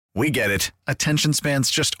We get it. Attention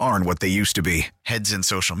spans just aren't what they used to be. Heads in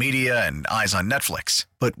social media and eyes on Netflix.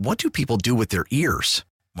 But what do people do with their ears?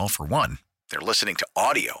 Well, for one, they're listening to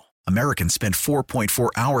audio. Americans spend 4.4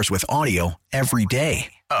 hours with audio every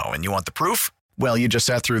day. Oh, and you want the proof? Well, you just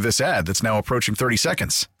sat through this ad that's now approaching 30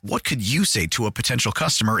 seconds. What could you say to a potential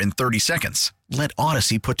customer in 30 seconds? Let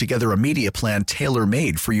Odyssey put together a media plan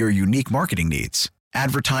tailor-made for your unique marketing needs.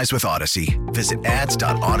 Advertise with Odyssey. Visit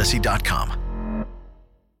ads.odyssey.com.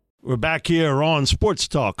 We're back here on Sports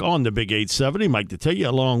Talk on the Big 870. Mike Detillier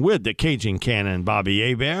along with the Cajun Cannon, Bobby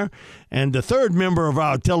Hebert. And the third member of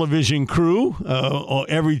our television crew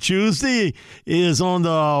every Tuesday is on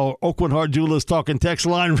the Oakwood Heart Jewelers Talking Text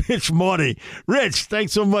line, Rich Morty. Rich,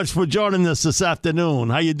 thanks so much for joining us this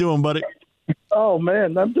afternoon. How you doing, buddy? Oh,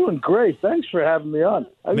 man, I'm doing great. Thanks for having me on.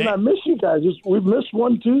 I miss you guys. We've missed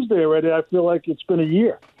one Tuesday already. I feel like it's been a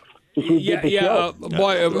year.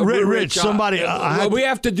 Boy, Rich, somebody. We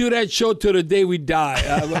have to do that show till the day we die.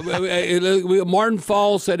 Martin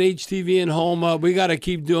Falls at HTV and home. We got to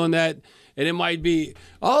keep doing that. And it might be,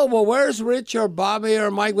 oh, well, where's Rich or Bobby or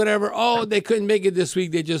Mike, whatever? Oh, they couldn't make it this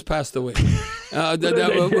week. They just passed away.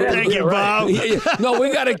 Thank you, Bob. No,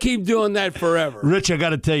 we got to keep doing that forever. Rich, I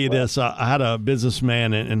got to tell you this. I had a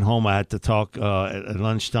businessman in home I had to talk at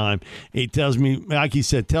lunchtime. He tells me, like he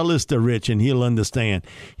said, tell this to Rich and he'll understand.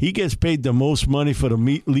 He gets paid the most money for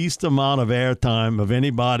the least amount of airtime of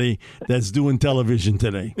anybody that's doing television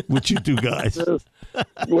today, with you two guys.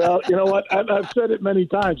 Well, you know what? I've said it many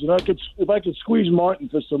times. You know, if I could squeeze Martin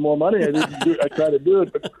for some more money, I try to do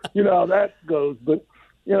it. But you know how that goes. But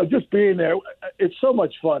you know, just being there, it's so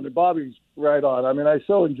much fun. And Bobby's right on. I mean, I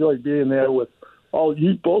so enjoy being there with all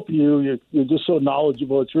you, both of you. You're just so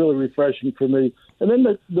knowledgeable. It's really refreshing for me. And then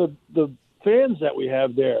the fans that we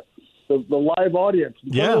have there, the live audience.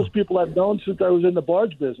 Yeah. Some of those people I've known since I was in the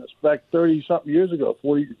barge business back 30-something years ago.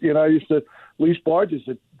 40. You know, I used to lease barges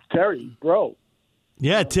at Terry, bro.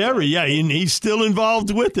 Yeah, Terry. Yeah, and he's still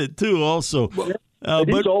involved with it too. Also,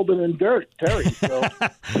 he's older than Terry. So.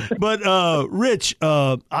 But Rich,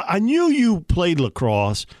 I knew you played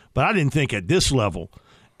lacrosse, but I didn't think at this level.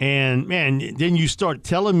 And man, then you start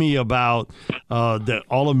telling me about the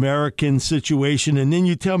All-American situation, and then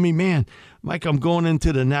you tell me, man, Mike, I'm going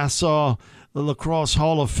into the Nassau Lacrosse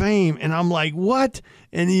Hall of Fame, and I'm like, what?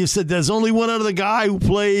 And you said there's only one other guy who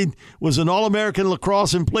was an All-American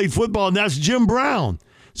lacrosse and played football, and that's Jim Brown.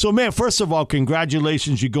 So, man, first of all,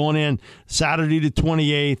 congratulations. You're going in Saturday the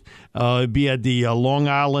 28th. Be at the Long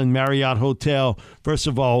Island Marriott Hotel. First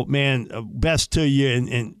of all, man, best to you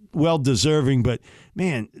and well-deserving. But,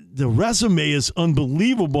 man, the resume is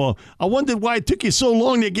unbelievable. I wondered why it took you so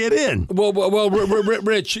long to get in. Well,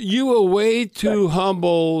 Rich, you were way too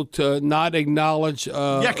humble to not acknowledge.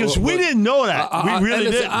 Yeah, because we didn't know that. We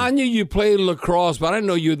really didn't. I knew you played lacrosse, but I didn't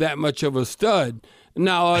know you were that much of a stud.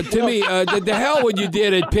 Now, to me, the hell what you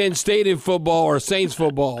did at Penn State in football or Saints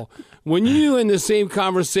football, when you in the same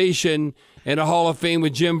conversation in the Hall of Fame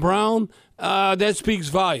with Jim Brown, that speaks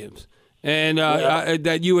volumes. And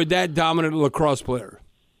that you were that dominant lacrosse player.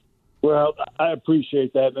 Well, I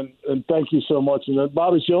appreciate that, and thank you so much. And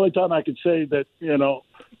Bobby, it's the only time I could say that, you know,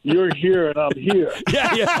 you're here and I'm here.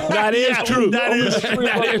 Yeah, that is true. That is true.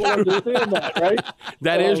 Understand that, right?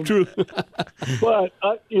 That is true. But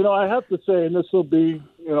you know, I have to say, and this will be,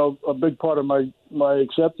 you know, a big part of my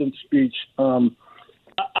acceptance speech.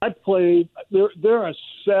 I played. There are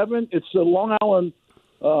 7. It's the Long Island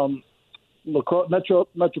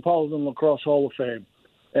Metropolitan Lacrosse Hall of Fame,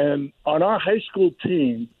 and on our high school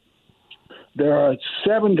team, there are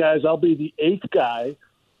 7 guys. I'll be the 8th guy.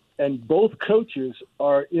 And both coaches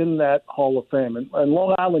are in that Hall of Fame. And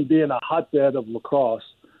Long Island being a hotbed of lacrosse.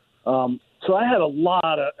 So I had a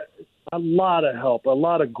lot of help, a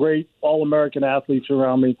lot of great All-American athletes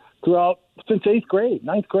around me since 8th grade,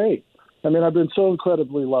 9th grade. I mean, I've been so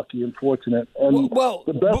incredibly lucky and fortunate. And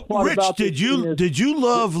the best part Rich, about did you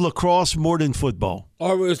love lacrosse more than football?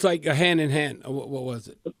 Or it was like a hand in hand? What was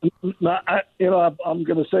it? I'm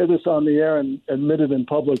going to say this on the air and admit it in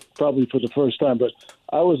public probably for the first time, but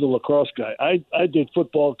I was a lacrosse guy. I did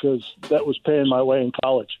football because that was paying my way in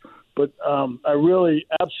college. But I really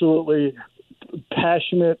absolutely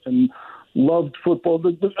passionate and loved football.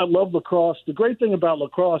 I love lacrosse. The great thing about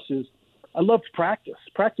lacrosse is I loved practice.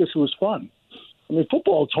 Practice was fun. I mean,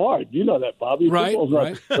 football is hard. You know that, Bobby. Right,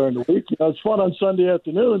 Football's not during the week. You know, it's fun on Sunday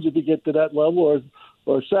afternoons if you get to that level,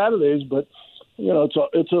 or Saturdays. But you know,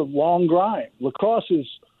 it's a long grind. Lacrosse is,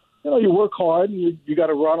 you know, you work hard and you got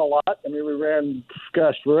to run a lot. I mean, we ran,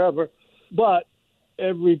 gosh, forever. But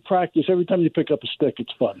every practice, every time you pick up a stick,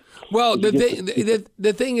 it's fun. Well,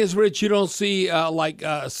 the thing is, Rich, you don't see like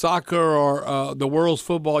soccer or the world's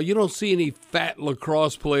football. You don't see any fat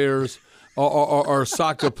lacrosse players or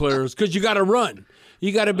soccer players because you got to run.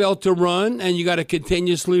 You got to be able to run, and you got to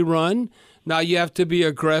continuously run. Now you have to be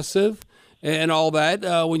aggressive and all that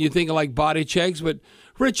when you think of like body checks. But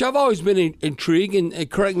Rich, I've always been intrigued, and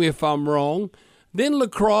correct me if I'm wrong. Didn't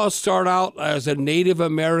lacrosse start out as a Native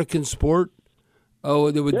American sport?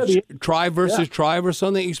 Oh, there was tribe versus tribe or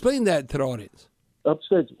something. Explain that to the audience.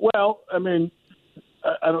 Upstate. Well, I mean,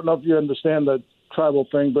 I don't know if you understand the tribal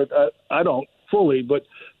thing, but I don't fully. But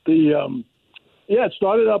it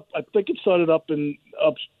started up. I think it started up in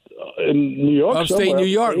New York, upstate somewhere. New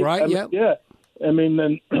York, right? Yeah. I mean,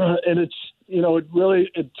 and it's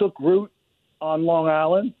it took root on Long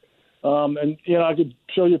Island, and I could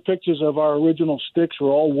show you pictures of our original sticks. Were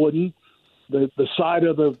all wooden. The side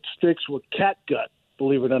of the sticks were cat gut,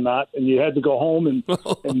 believe it or not, and you had to go home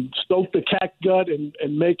and stoke the cat gut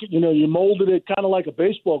and make it. You molded it kind of like a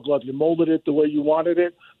baseball glove. You molded it the way you wanted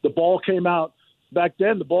it. The ball came out. Back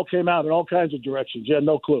then, the ball came out in all kinds of directions. You had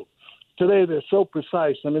no clue. Today, they're so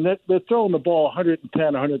precise. I mean, they're throwing the ball 110,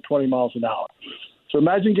 120 miles an hour. So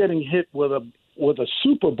imagine getting hit with a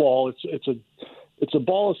super ball. It's a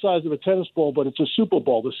ball the size of a tennis ball, but it's a super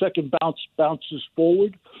ball. The second bounces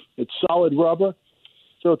forward. It's solid rubber,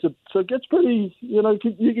 so it gets pretty. You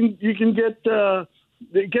can get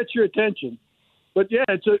it gets your attention. But yeah,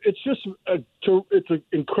 it's just an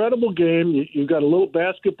incredible game. You've got a little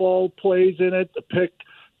basketball plays in it, the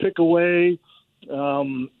pick away.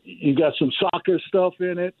 You got some soccer stuff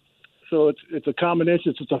in it, so it's a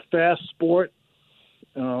combination. It's a fast sport.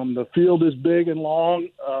 The field is big and long.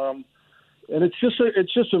 And it's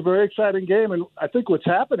just a very exciting game. And I think what's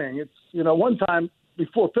happening, it's, one time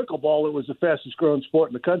before pickleball, it was the fastest growing sport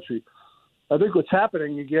in the country. I think what's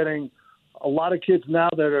happening, you're getting a lot of kids now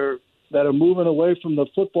that are moving away from the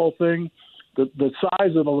football thing. The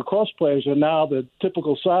size of the lacrosse players are now, the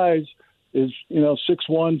typical size is, 6'1",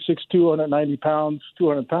 6'2", 190 pounds,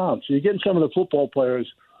 200 pounds. So you're getting some of the football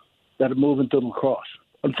players that are moving to lacrosse.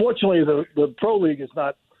 Unfortunately, the pro league is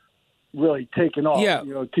not really taken off. Yeah.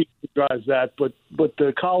 TV drives that, but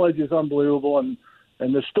the college is unbelievable, and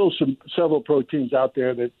there's still several pro teams out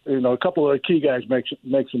there that a couple of the key guys make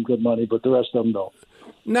some good money, but the rest of them don't.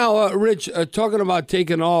 Now, Rich, talking about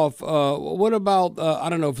taking off, what about I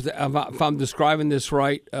don't know if I'm describing this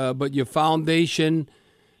right, but your foundation,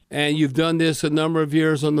 and you've done this a number of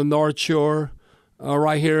years on the North Shore,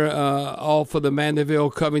 right here, all for the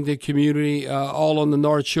Mandeville Covington community, all on the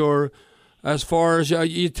North Shore. As far as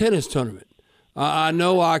your tennis tournament, I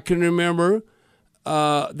know I can remember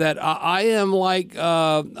that I am like,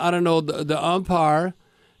 the umpire,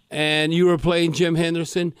 and you were playing Jim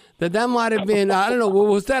Henderson. That might have been, I don't know,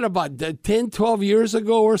 was that about 10, 12 years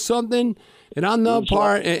ago or something? And I'm the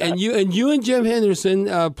umpire, and you and Jim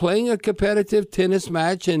Henderson playing a competitive tennis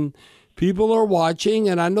match, and people are watching,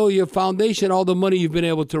 and I know your foundation, all the money you've been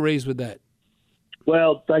able to raise with that.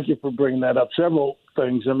 Well, thank you for bringing that up. Several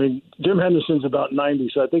things. I mean, Jim Henderson's about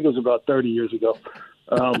 90, so I think it was about 30 years ago.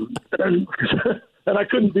 And I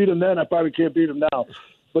couldn't beat him then. I probably can't beat him now.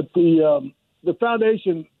 But the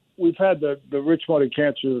foundation, we've had the Rich Marty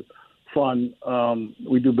Cancer Fund.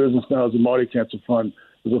 We do business now as the Marty Cancer Fund.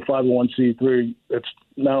 It's a 501c3. It's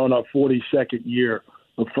now in our 42nd year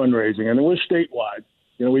of fundraising, and we're statewide.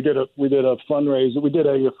 We did a fundraiser. We did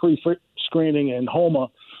a free screening in Houma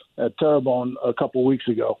at Terrebonne a couple of weeks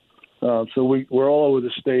ago. So we're all over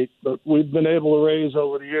the state, but we've been able to raise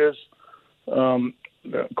over the years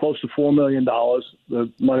close to $4 million.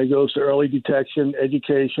 The money goes to early detection,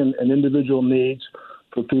 education, and individual needs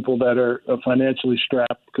for people that are financially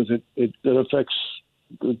strapped, because it affects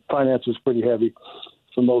the finances pretty heavy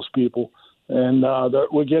for most people. And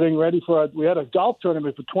we're getting ready we had a golf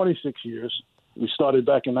tournament for 26 years. We started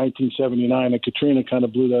back in 1979, and Katrina kind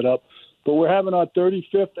of blew that up. But we're having our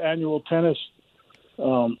 35th annual tennis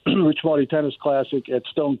Rich Marty Tennis Classic at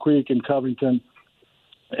Stone Creek in Covington,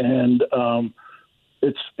 and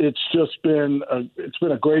it's been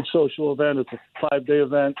a great social event. It's a 5-day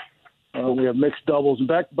event. We have mixed doubles. In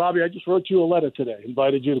fact, Bobby, I just wrote you a letter today,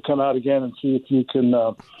 invited you to come out again and see if you can,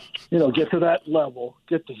 get to that level,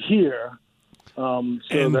 get to here. Well,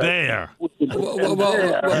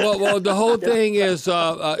 the whole thing is,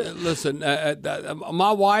 listen,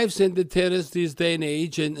 my wife's into tennis these day and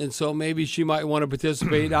age, and so maybe she might want to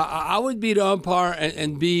participate. I would be the umpire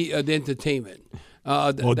and be the entertainment.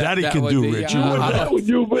 Daddy can do, Rich.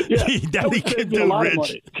 Daddy can do,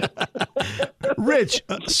 Rich. Rich,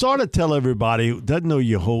 sort of tell everybody who doesn't know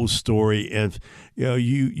your whole story. If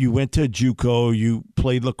you went to JUCO, you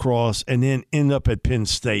played lacrosse, and then end up at Penn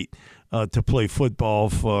State to play football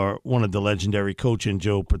for one of the legendary coaching,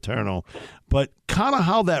 Joe Paterno. But kind of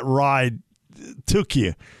how that ride took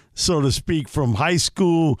you, so to speak, from high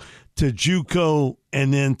school to JUCO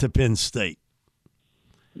and then to Penn State.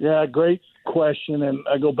 Yeah, great question. And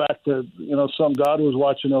I go back to, some God was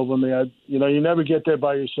watching over me. You never get there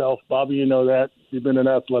by yourself. Bobby, you know that. You've been in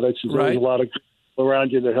athletics. There's always a lot of people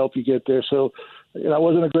around you to help you get there. So, I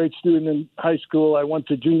wasn't a great student in high school. I went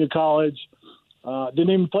to junior college. Didn't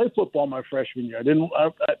even play football my freshman year. I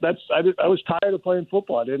was tired of playing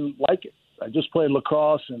football. I didn't like it. I just played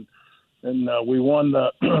lacrosse, and we won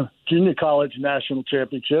the junior college national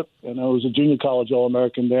championship, and I was a junior college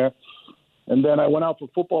All-American there. And then I went out for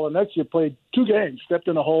football the next year, played 2 games, stepped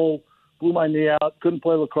in a hole, blew my knee out, couldn't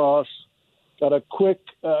play lacrosse. Got a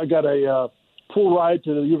full ride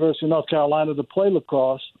to the University of North Carolina to play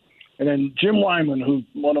lacrosse. And then Jim Wyman, who's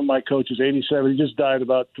one of my coaches, 87, he just died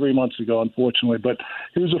about 3 months ago, unfortunately. But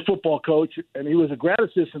he was a football coach, and he was a grad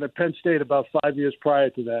assistant at Penn State about 5 years prior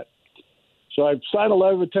to that. So I signed a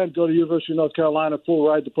letter of intent to go to University of North Carolina, full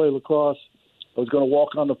ride to play lacrosse. I was going to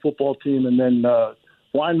walk on the football team, and then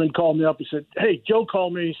Wyman called me up. He said, "Hey, Joe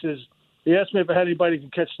called me." He says, he asked me if I had anybody who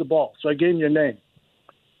could catch the ball. So I gave him your name.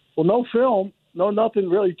 Well, no film, no nothing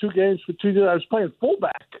really, 2 games for 2 years. I was playing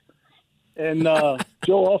fullback. And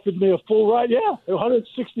Joe offered me a full ride. Yeah,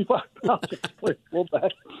 165 pounds to play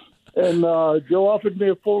fullback. And Joe offered me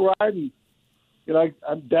a full ride. And,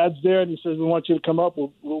 Dad's there, and he says, "We want you to come up.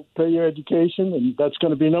 We'll pay your education, and that's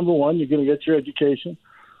going to be number one. You're going to get your education.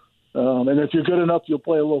 And if you're good enough, you'll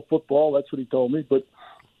play a little football." That's what he told me. But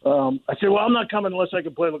I said, "Well, I'm not coming unless I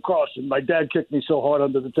can play lacrosse." And my dad kicked me so hard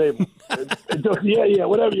under the table. Yeah,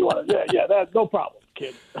 whatever you want. Yeah, that's no problem,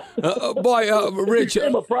 kid. Rich. It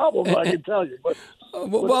became a problem, I can tell you. But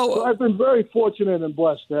I've been very fortunate and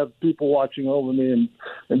blessed to have people watching over me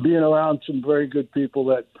and being around some very good people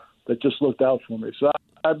that just looked out for me. So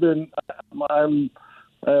I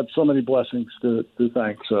have so many blessings to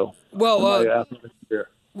thank. So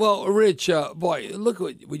Rich, look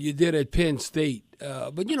what you did at Penn State.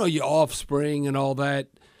 But your offspring and all that.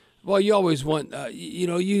 Well, you always want,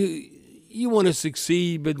 you want to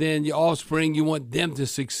succeed, but then your offspring, you want them to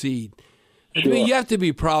succeed. Sure. I mean, you have to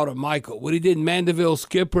be proud of Michael. What he did in Mandeville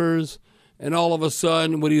Skippers, and all of a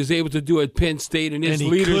sudden, what he was able to do at Penn State and his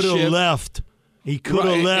leadership. And he could have left. He could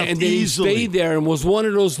have left and then easily. He stayed there and was one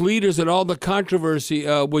of those leaders in all the controversy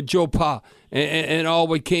with Joe Pa and all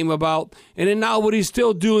what came about. And then now what he's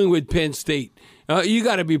still doing with Penn State. You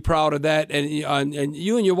got to be proud of that. And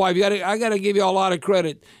you and your wife, I got to give you a lot of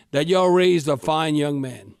credit that y'all raised a fine young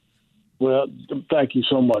man. Well, thank you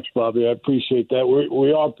so much, Bobby. I appreciate that.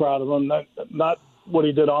 We are proud of him. Not what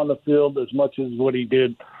he did on the field as much as what he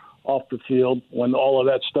did off the field when all of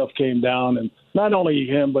that stuff came down. And not only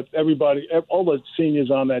him, but everybody, all the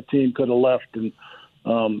seniors on that team could have left. And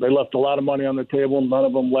they left a lot of money on the table. None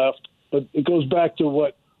of them left. But it goes back to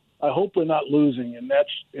what I hope we're not losing, and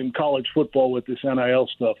that's in college football with this NIL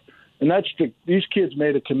stuff. And these kids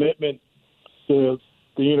made a commitment to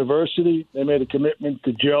the university. They made a commitment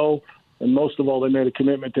to Joe. And most of all, they made a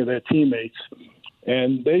commitment to their teammates.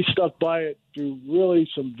 And they stuck by it through really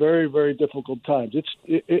some very, very difficult times.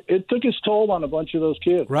 It took its toll on a bunch of those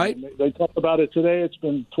kids. Right. They talk about it today. It's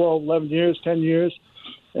been 12, 11 years, 10 years.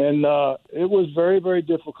 And it was very, very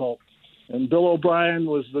difficult. And Bill O'Brien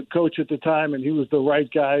was the coach at the time, and he was the right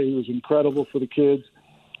guy. He was incredible for the kids.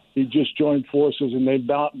 He just joined forces, and they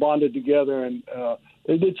bonded together, and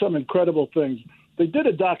they did some incredible things. They did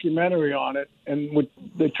a documentary on it, and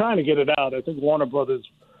they're trying to get it out. I think Warner Brothers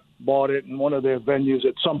bought it in one of their venues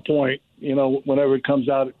at some point, whenever it comes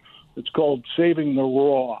out. It's called Saving the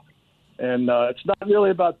Raw. And it's not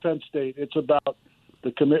really about Penn State. It's about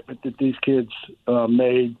the commitment that these kids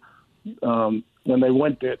made when they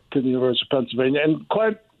went there to the University of Pennsylvania. And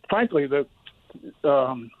quite frankly,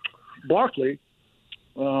 Barkley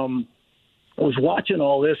was watching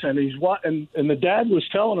all this, and and the dad was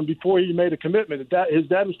telling him before he made a commitment. His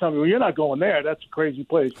dad was telling him, "Well, you're not going there. That's a crazy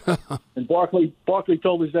place." And Barkley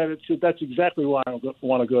told his dad, "That's exactly why I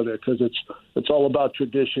want to go there, because it's all about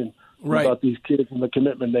tradition, right, about these kids and the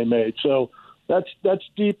commitment they made." So that's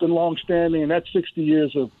deep and long standing, and that's 60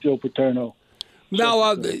 years of Joe Paterno.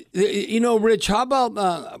 Now, Rich, how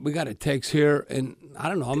about we got a text here, and I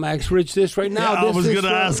don't know, I'm going to ask Rich this right now. Yeah, I was going to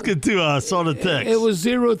ask it too. I saw the text. It was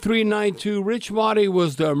 0392. Rich Marty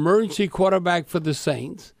was the emergency quarterback for the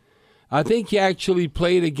Saints. I think you actually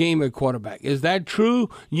played a game at quarterback. Is that true?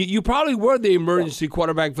 You probably were the emergency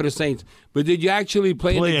quarterback for the Saints, but did you actually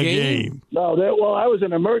play in a game? No, I was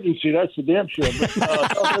an emergency. That's for damn sure.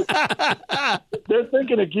 But, they're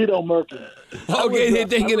thinking of Guido Merkin. Okay, they're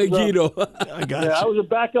thinking of Guido. I got you. I was a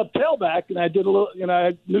backup tailback, and I did a little.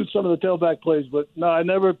 I knew some of the tailback plays, but no, I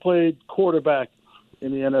never played quarterback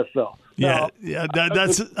in the NFL.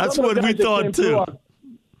 That's what we thought too.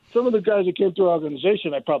 Some of the guys that came through our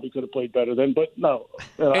organization, I probably could have played better than, but no,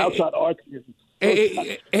 outside our team.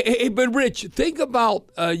 But Rich, think about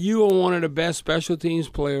you are one of the best special teams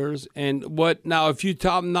players, and what now? If you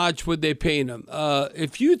top notch, what they paying them?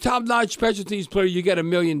 If you top notch special teams player, you get $1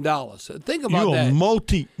 million. Think about you're that. You're a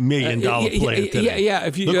multi-million-dollar player today. Yeah.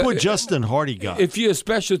 If you look what Justin Hardy got. If you're a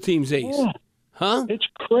special teams ace. Yeah. Huh? It's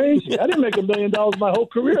crazy. I didn't make $1 million my whole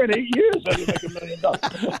career. In 8 years, I didn't make $1 million.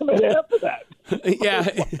 I made half of that. Yeah.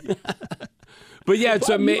 But yeah, it's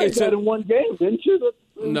amazing. You made that in one game, didn't you?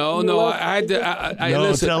 No. I had to. I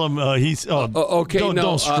listen. Tell him he's. Okay,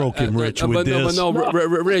 don't stroke him, Rich, with this.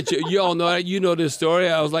 Rich, you all know. You know this story.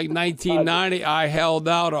 I was like 1990. I held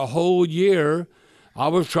out a whole year. I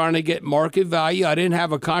was trying to get market value. I didn't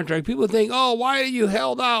have a contract. People think, "Oh, why you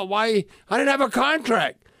held out? Why?" I didn't have a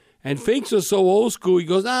contract. And Finks was so old school. He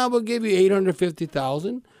goes, we'll give you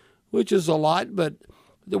 $850,000, which is a lot, but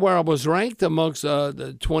where I was ranked amongst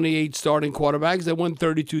the 28 starting quarterbacks, they won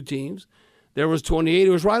 32 teams. There was 28.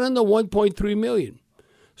 It was right under $1.3 million.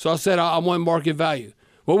 So I said, I want market value.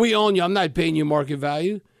 Well, we own you. I'm not paying you market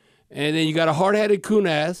value. And then you got a hard-headed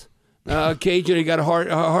coon-ass, Cajun. You got a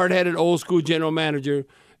hard-headed old-school general manager.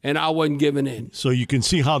 And I wasn't giving in. So you can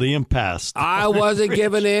see how the impasse. I wasn't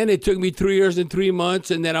giving in. It took me 3 years and 3 months,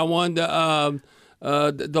 and then I won the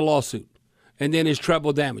lawsuit. And then it's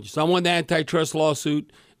treble damage. So I won the antitrust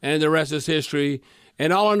lawsuit, and the rest is history.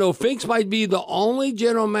 And all I know, Finks might be the only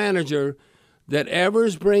general manager that ever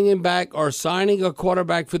is bringing back or signing a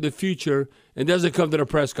quarterback for the future and doesn't come to the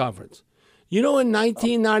press conference. You know, in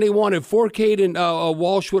 1991, if Fourcade and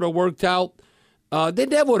Walsh would have worked out, they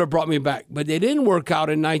never would have brought me back, but they didn't work out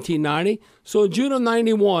in 1990. So in June of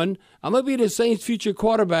 91, I'm going to be the Saints' future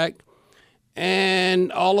quarterback,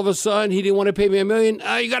 and all of a sudden he didn't want to pay me $1 million.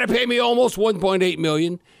 You got to pay me almost $1.8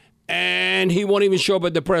 million, and he won't even show up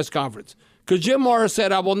at the press conference because Jim Morris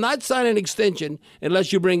said, "I will not sign an extension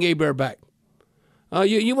unless you bring Hebert back."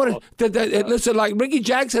 You want to listen? Like Ricky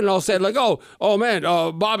Jackson all said, like, oh man,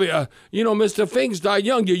 Bobby, Mr. Finks died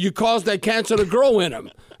young. You caused that cancer to grow in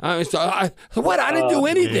him. What? I didn't do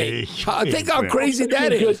anything. Think how crazy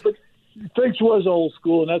that is. Finks was old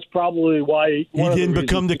school, and that's probably why he didn't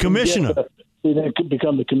become the commissioner. He didn't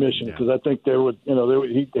become the commissioner because I think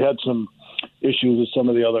he had some issues with some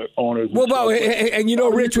of the other owners.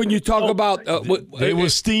 And Rich, when you talk about they were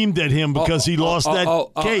steamed at him because he lost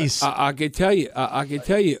that case. I can tell you,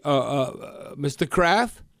 Mr.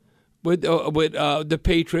 Kraft with the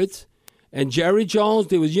Patriots. And Jerry Jones,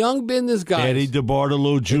 there was young business guys. Eddie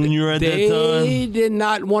DeBartolo Jr. at that time. They did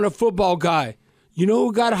not want a football guy. You know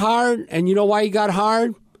who got hired? And you know why he got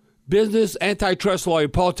hired? Business antitrust lawyer,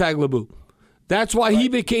 Paul Tagliabue. That's why he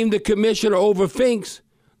became the commissioner over Finks.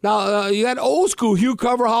 Now, you got old school, Hugh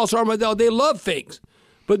Coverhouse, Armadale. They love Finks.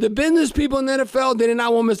 But the business people in the NFL, they did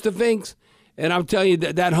not want Mr. Finks. And I'm telling you,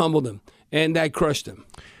 that humbled him. And that crushed him.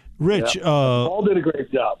 Rich. Paul did a great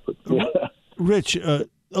job. Rich,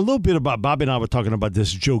 a little bit about Bobby and I were talking about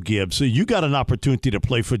this, Joe Gibbs. So you got an opportunity to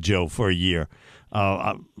play for Joe for a year.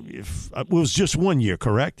 It was just 1 year,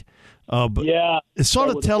 correct? But yeah. Sort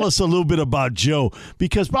of tell us a little bit about Joe,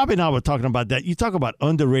 because Bobby and I were talking about that. You talk about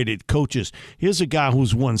underrated coaches. Here's a guy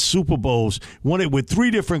who's won Super Bowls, won it with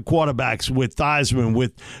 3 different quarterbacks, with Theismann,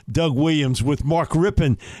 with Doug Williams, with Mark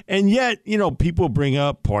Rippon. And yet, people bring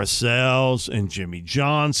up Parcells and Jimmy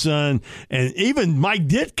Johnson and even Mike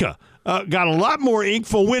Ditka. Got a lot more ink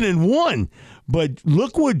for winning one. But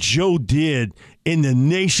look what Joe did in the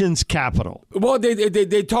nation's capital. Well,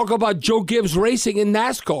 they talk about Joe Gibbs racing in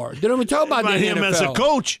NASCAR. They don't even talk about him NFL. as a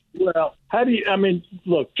coach. Well,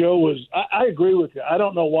 look, Joe was – I agree with you. I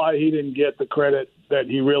don't know why he didn't get the credit that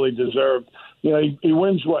he really deserved. He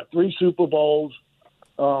wins, 3 Super Bowls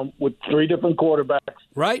with 3 different quarterbacks.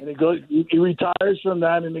 Right. And he retires from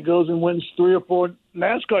that, and he goes and wins 3 or 4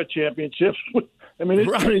 NASCAR championships. He's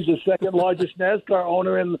the second largest NASCAR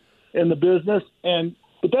owner in the business.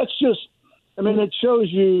 But that's just – it shows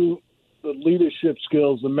you the leadership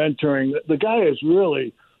skills, the mentoring. The guy is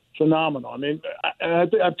really phenomenal.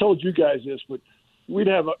 I've told you guys this, but we'd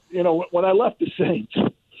have when I left the Saints,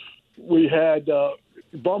 we had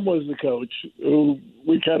Bum was the coach, who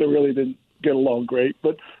we kind of really didn't get along great.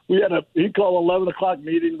 But he'd call 11 o'clock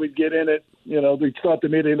meeting. We'd get in it. We'd start the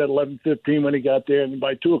meeting at 11:15 when he got there, and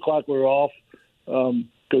by 2 o'clock we were off.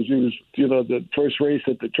 Because he was, the first race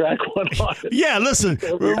at the track went on. Yeah, listen,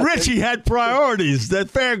 Richie had priorities. That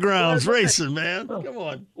fairgrounds racing, man. Come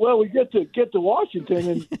on. Well, we get to Washington,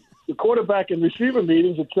 and the quarterback and receiver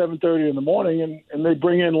meetings at 7:30 in the morning, and they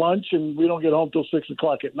bring in lunch, and we don't get home till 6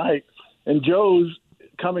 o'clock at night. And Joe's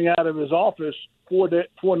coming out of his office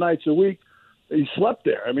 4 nights a week. He slept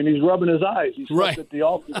there. I mean, he's rubbing his eyes. He slept at the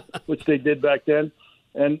office, which they did back then.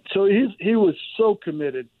 And so he was so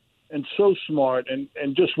committed and so smart, and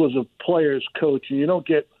just was a player's coach. And you don't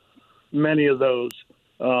get many of those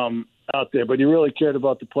out there, but he really cared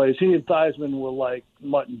about the players. He and Theismann were like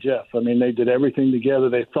Mutt and Jeff. I mean, they did everything together.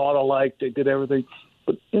 They thought alike. They did everything.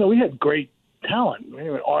 But, we had great talent.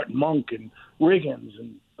 Art Monk and Riggins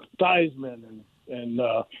and Theismann and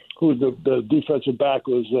who was the defensive back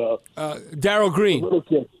was Darrell Green.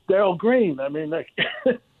 Darrell Green. I mean,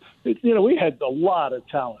 we had a lot of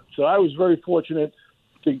talent. So I was very fortunate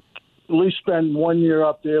to at least spend 1 year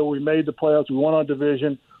up there. We made the playoffs. We won our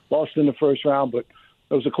division, lost in the first round, but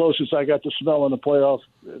it was the closest I got to smell in the playoffs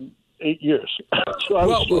in 8 years.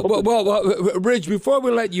 Well, Rich, before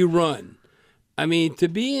we let you run, I mean, to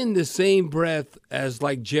be in the same breath as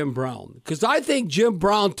like Jim Brown, because I think Jim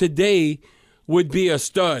Brown today would be a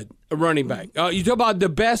stud, a running back. You talk about the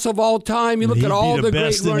best of all time. You look at all the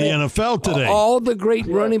best great in the NFL today. All the great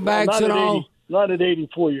running backs and all. Not at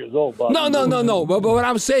 84 years old, Bob. No. But what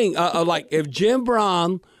I'm saying, like if Jim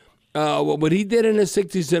Brown, what he did in the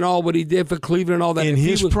 60s and all, what he did for Cleveland and all that. In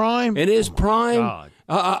his prime? In his prime. God.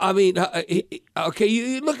 I mean, okay,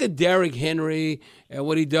 you look at Derrick Henry and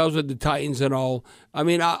what he does with the Titans and all. I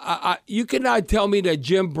mean, you cannot tell me that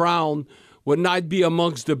Jim Brown would not be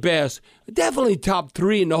amongst the best. Definitely top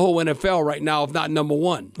 3 in the whole NFL right now, if not number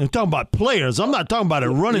 1. I'm talking about players. I'm not talking about a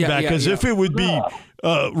running back, because if it would be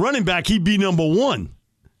running back, he'd be number 1.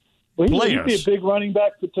 Well, players. He'd be a big running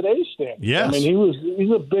back for today's standards. Yes. I mean,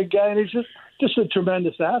 he's a big guy, and he's just a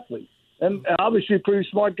tremendous athlete. And obviously a pretty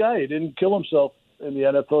smart guy. He didn't kill himself in the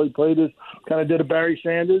NFL. He played kind of did a Barry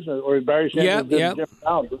Sanders, or Barry Sanders did Jim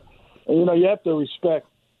Brown. And, you have to respect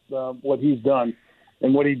what he's done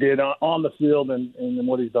and what he did on the field and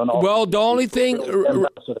what he's done. Well, the only thing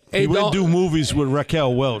he would do movies with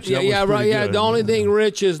Raquel Welch. The only thing,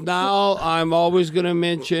 Rich, is now I'm always going to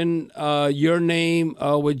mention your name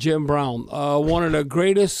with Jim Brown, one of the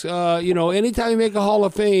greatest. Anytime you make a Hall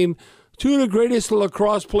of Fame, 2 of the greatest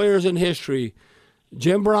lacrosse players in history,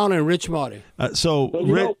 Jim Brown and Rich Marty. So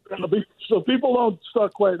people don't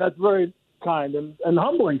start quite. That's very kind and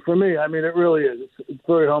humbling for me. I mean, it really is. It's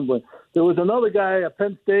very humbling. There was another guy, a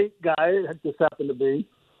Penn State guy, it just happened to be,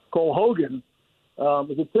 called Hogan.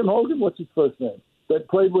 Is it Tim Hogan? What's his first name? That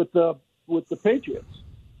played with the Patriots.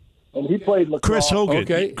 And he played lacrosse. Chris Hogan.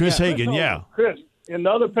 Okay. Chris Hagan, yeah. Chris.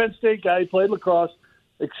 Another Penn State guy, he played lacrosse,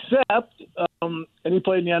 except, and he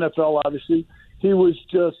played in the NFL, obviously. He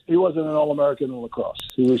wasn't an All-American in lacrosse.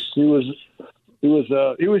 He was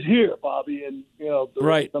here, Bobby, and,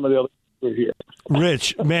 some of the other were here.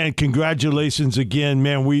 Rich, man, congratulations again,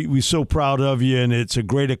 man. We're so proud of you, and it's a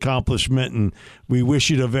great accomplishment, and we wish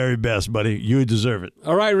you the very best, buddy. You deserve it.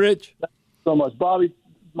 All right, Rich. Thank you so much. Bobby,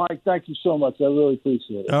 Mike, thank you so much. I really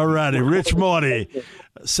appreciate it. All righty. Rich Marty.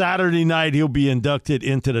 Saturday night, he'll be inducted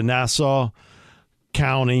into the Nassau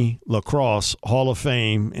County Lacrosse Hall of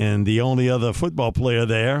Fame, and the only other football player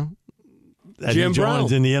there that Jim he joins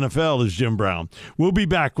Brown in the NFL is Jim Brown. We'll be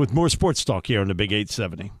back with more sports talk here on the Big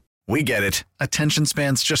 870. We get it. Attention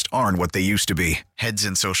spans just aren't what they used to be. Heads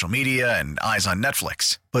in social media and eyes on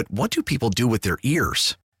Netflix. But what do people do with their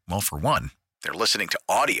ears? Well, for one, they're listening to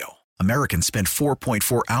audio. Americans spend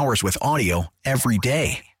 4.4 hours with audio every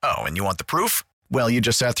day. Oh, and you want the proof? Well, you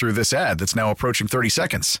just sat through this ad that's now approaching 30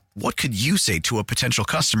 seconds. What could you say to a potential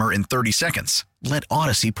customer in 30 seconds? Let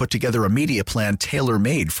Odyssey put together a media plan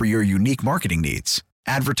tailor-made for your unique marketing needs.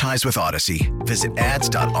 Advertise with Odyssey. Visit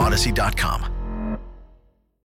ads.odyssey.com.